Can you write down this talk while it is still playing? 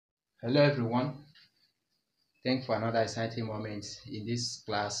Hello everyone, thanks for another exciting moment. In this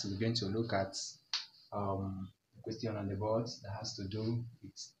class, we're going to look at a question on the board that has to do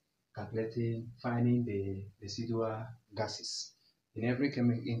with finding the residual gases.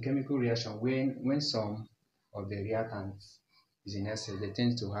 In chemical reaction, when some of the reactants is in excess, they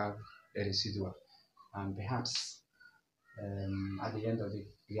tend to have a residual, and perhaps at the end of the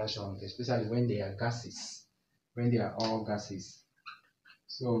reaction, especially when they are gases, when they are all gases.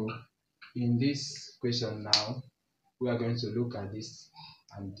 So in this question now, we are going to look at this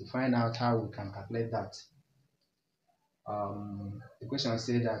and to find out how we can calculate that. The question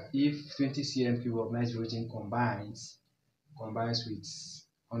says that if 20 cm cube of nitrogen combines with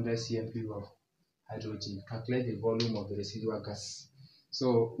 100 cm cube of hydrogen, calculate the volume of the residual gas.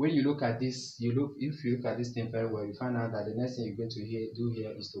 So when you look at this, if you look at this thing very well, you find out that the next thing you're going to do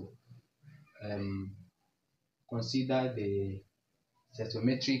here is to consider the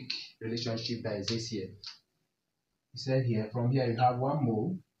stoichiometric relationship that exists here. It said here, from here you have 1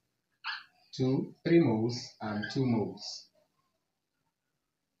 mole, 3 moles, and 2 moles.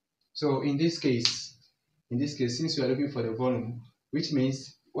 So in this case, since we are looking for the volume, which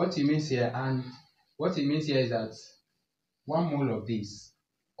means what it means here is that 1 mole of this,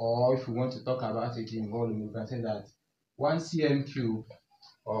 or if we want to talk about it in volume, we can say that 1 cm cube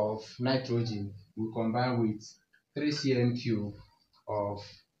of nitrogen will combine with 3 cm cube of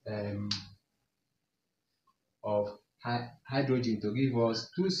hydrogen to give us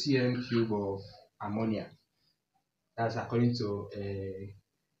 2 cm cube of ammonia. That's according to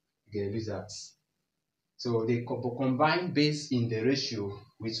Gay Lussac. So they combine based in the ratio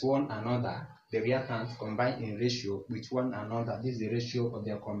with one another. The reactants combine in ratio with one another. This is the ratio of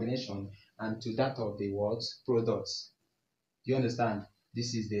their combination and to that of the products. Do you understand?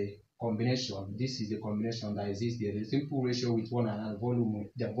 This is the combination. This is the combination that exists there. The simple ratio with one another.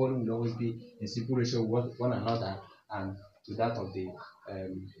 The volume will always be in simple ratio with one another and to that of the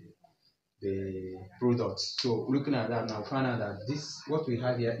products. So looking at that now, find out that this what we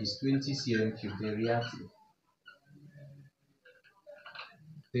have here is 20 cm cube.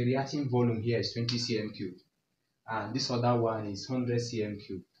 The reacting volume here is 20 cm cube, and this other one is 100 cm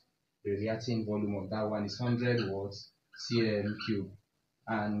cube. The reacting volume of that one is 100 cm cube.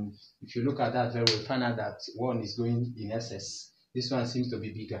 And if you look at that very well, find out that one is going in excess. This one seems to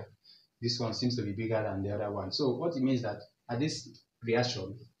be bigger. This one seems to be bigger than the other one. So what it means that at this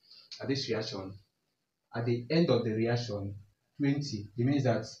reaction, at the end of the reaction, 20, it means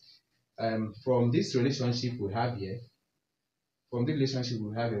that from this relationship we have here, what it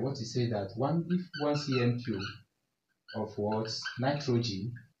says that if 1 cm cube of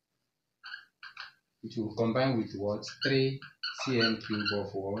nitrogen, it will combine with 3 cm cube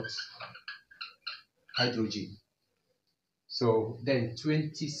of hydrogen. So then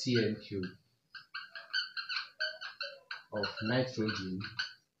 20 cm cube of nitrogen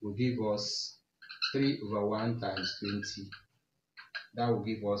will give us 3/1 times 20. That will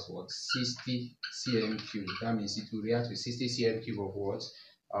give us 60 cm cube. That means it will react with 60 cm cube of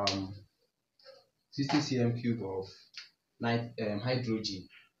 60 cm cube of hydrogen.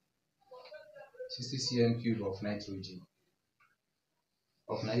 60 cm cube of nitrogen.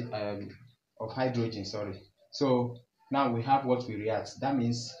 Of hydrogen, sorry. So now we have what we react. That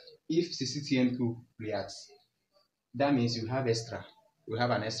means if 60 cm cube reacts, that means you have extra. We have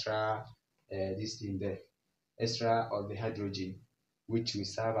an extra this thing there, extra of the hydrogen, which will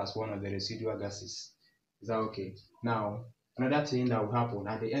serve as one of the residual gases. Is that okay? Now another thing that will happen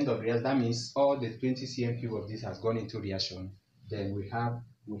at the end of the reaction, that means all the 20 cm cube of this has gone into reaction. Then we have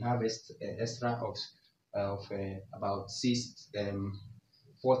extra of about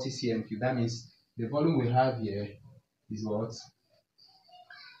 40 cm cube. That means the volume we have here is what?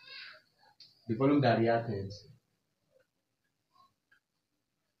 The volume that reacted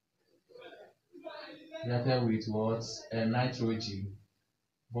with what? Nitrogen.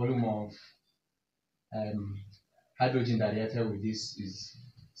 Volume of hydrogen that reacted with this is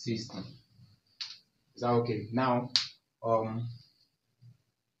 60. Is that okay? Now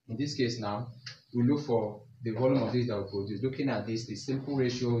in this case now we look for the volume of this that we produce. Looking at this, the simple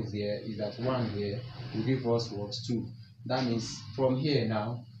ratio is that 1 here will give us 2. That means from here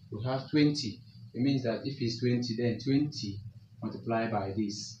now we have 20. It means that if it's 20, then 20 multiplied by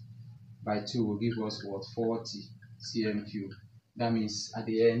this by 2 will give us 40 cm cube. That means at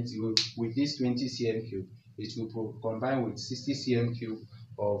the end, with this 20 cm cube, it will combine with 60 cm cube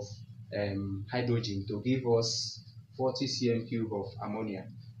of hydrogen to give us 40 cm cube of ammonia.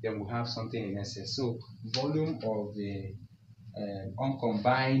 Then we have something in excess. So volume of the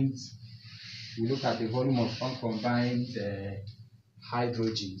uncombined, we look at the volume of uncombined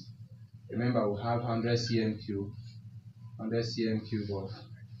hydrogen Remember, we have 100 cm cube, 100 cm cube of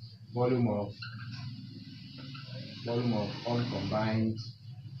volume of uncombined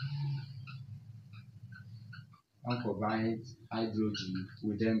hydrogen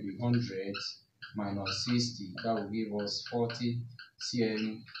will then be 100 minus 60. That will give us 40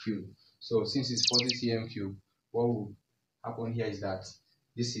 cm cube. So since it's 40 cm cube, what will happen here is that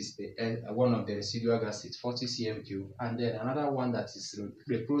this is the one of the residual gases, 40 cm cube, and then another one that is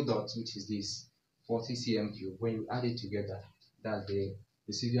the product, which is this 40 cm cube. When you add it together, that's the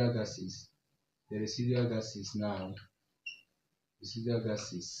residual gases. The residual gases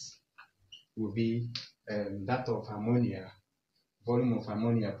will be that of ammonia, volume of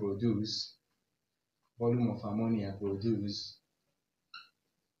ammonia produced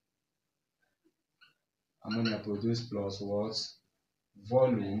plus what?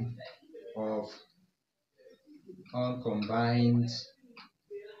 Volume of uncombined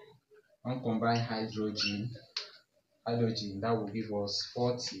hydrogen, that will give us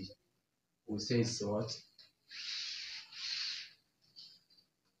 40. We'll say it's what?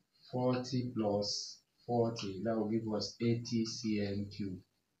 40 plus 40, that will give us 80 cm cube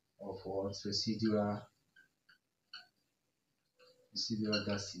of what? Residual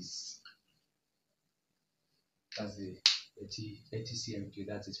gases. That's the 80 cm cube.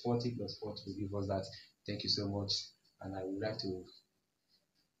 That is 40 plus 40 will give us that. Thank you so much, and I would like to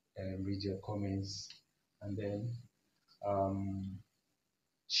read your comments, and then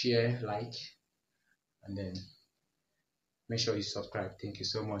share, like, and then make sure you subscribe. Thank you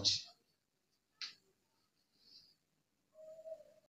so much.